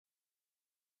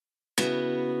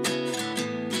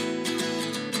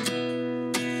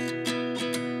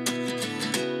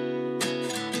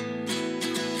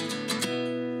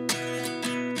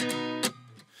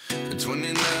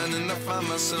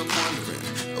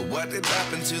what did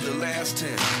happen to the last 10?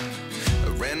 I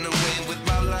ran away with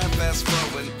my life, fast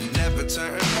forward, never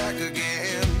turn back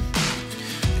again.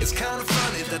 It's kind of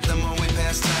funny that the more we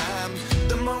pass time,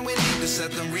 the more we need to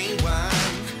set them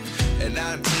rewind. And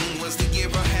 19 was the year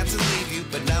I had to leave you,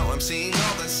 but now I'm seeing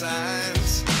all the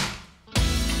signs.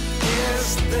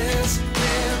 Is this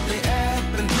really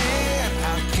happening?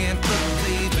 I can't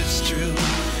believe it's true.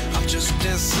 I'm just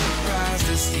as surprised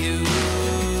as you.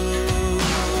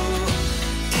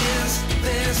 Is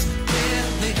this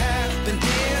really happening?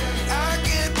 I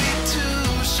can't be too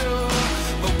sure,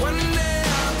 but one day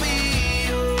I'll be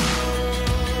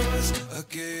yours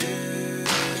again.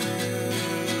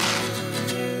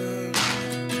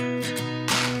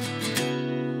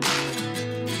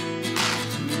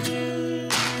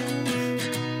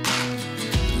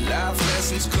 Life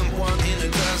lessons come one in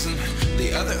a dozen.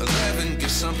 The other 11 get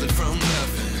something from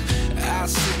nothing. I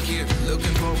sit here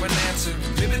looking for an answer.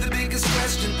 Maybe the biggest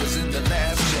question was in the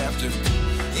last chapter.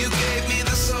 You gave me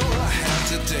the soul I have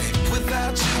today.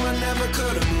 Without you I never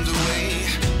could have moved away.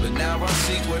 But now I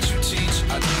see what you teach.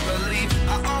 I do believe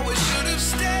I always should have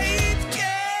stayed.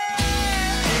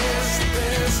 Yeah. Is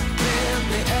this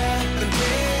really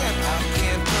happening? I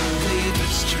can't believe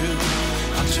it's true.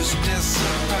 I'm just as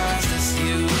surprised as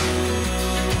you.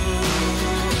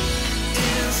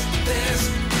 Is this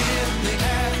really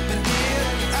happening?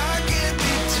 I can't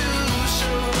be too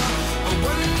sure, but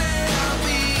one day I'll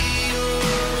be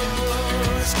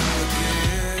yours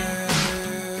again.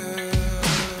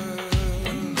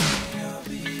 One day I'll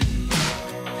be yours.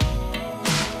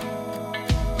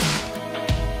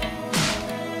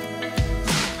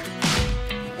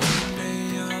 One day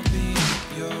I'll be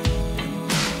yours.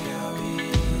 I'll be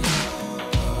yours.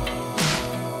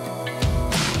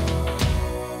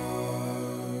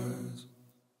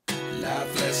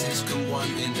 Life lessons come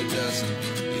one in a dozen.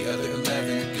 The other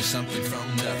 11 get something from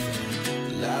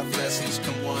nothing. Life lessons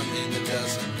come one in a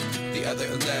dozen. The other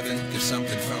 11 get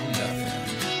something from nothing.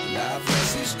 Life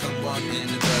lessons come one in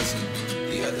a dozen.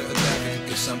 The other 11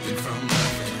 get something from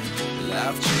nothing.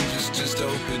 Life changes just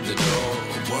open the door.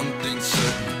 One thing's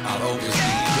certain, I'll always be